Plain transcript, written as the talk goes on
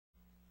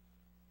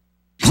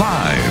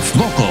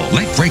Local,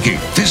 late-breaking.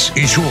 This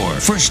is your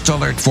First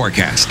Alert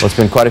forecast. Well, it's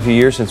been quite a few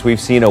years since we've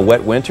seen a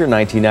wet winter.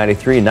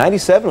 1993.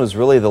 97 was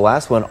really the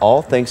last one,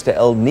 all thanks to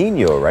El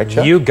Nino, right,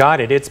 Chuck? You got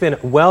it. It's been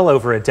well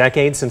over a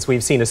decade since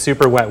we've seen a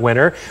super wet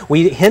winter.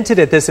 We hinted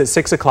at this at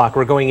 6 o'clock.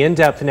 We're going in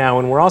depth now,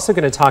 and we're also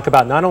going to talk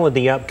about not only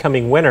the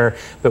upcoming winter,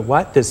 but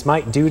what this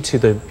might do to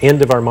the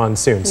end of our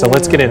monsoon. So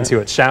let's get into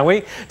it, shall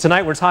we?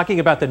 Tonight, we're talking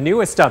about the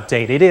newest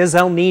update. It is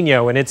El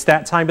Nino, and it's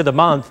that time of the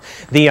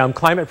month. The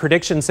Climate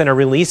Prediction Center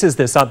releases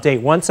this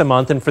update once a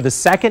month, and for the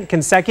second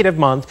consecutive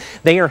month,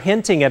 they are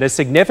hinting at a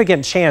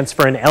significant chance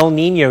for an El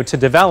Nino to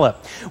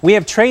develop. We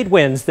have trade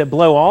winds that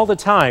blow all the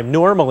time,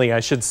 normally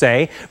I should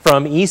say,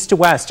 from east to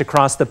west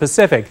across the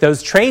Pacific.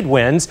 Those trade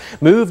winds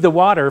move the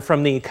water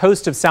from the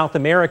coast of South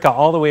America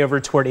all the way over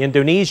toward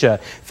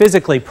Indonesia,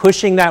 physically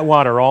pushing that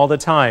water all the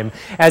time.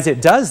 As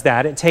it does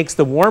that, it takes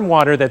the warm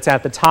water that's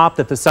at the top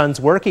that the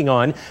sun's working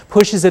on,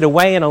 pushes it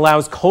away and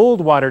allows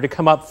cold water to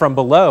come up from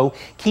below,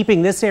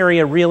 keeping this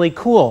area really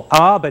cool.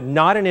 But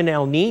not in an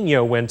El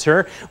Nino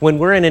winter. When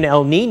we're in an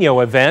El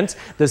Nino event,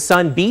 the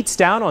sun beats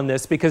down on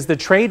this because the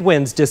trade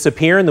winds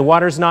disappear and the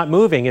water's not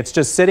moving. It's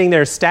just sitting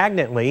there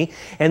stagnantly,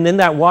 and then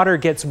that water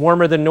gets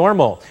warmer than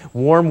normal.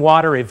 Warm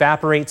water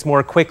evaporates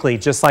more quickly,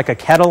 just like a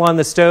kettle on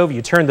the stove.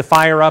 You turn the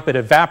fire up, it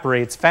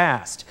evaporates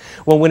fast.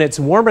 Well, when it's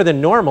warmer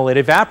than normal, it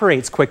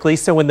evaporates quickly,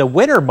 so in the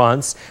winter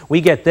months, we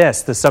get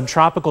this, the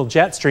subtropical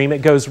jet stream.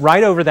 It goes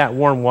right over that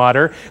warm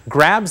water,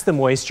 grabs the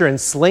moisture,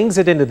 and slings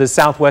it into the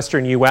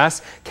southwestern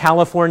U.S.,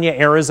 California,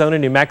 Arizona,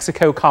 New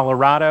Mexico,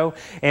 Colorado,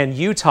 and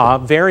Utah.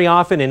 Very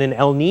often in an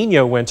El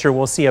Nino winter,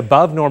 we'll see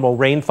above normal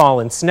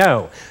rainfall and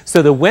snow.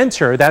 So the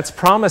winter, that's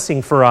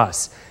promising for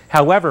us.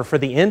 However, for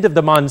the end of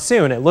the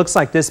monsoon, it looks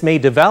like this may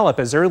develop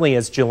as early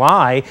as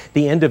July,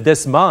 the end of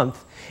this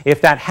month. If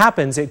that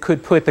happens, it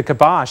could put the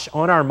kibosh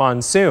on our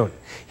monsoon.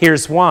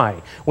 Here's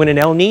why. When an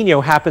El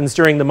Nino happens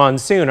during the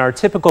monsoon, our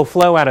typical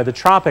flow out of the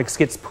tropics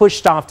gets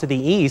pushed off to the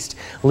east,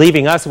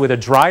 leaving us with a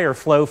drier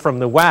flow from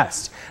the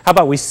west. How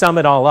about we sum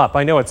it all up?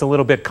 I know it's a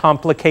little bit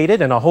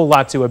complicated and a whole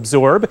lot to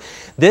absorb.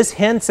 This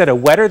hints at a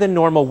wetter than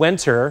normal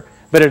winter,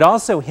 but it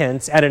also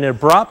hints at an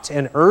abrupt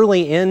and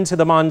early end to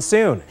the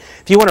monsoon.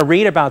 If you want to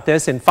read about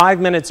this in 5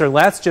 minutes or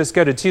less, just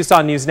go to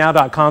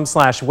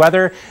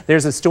TucsonNewsNow.com/weather.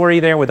 There's a story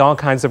there with all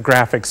kinds of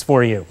graphics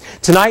for you.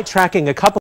 Tonight, tracking a couple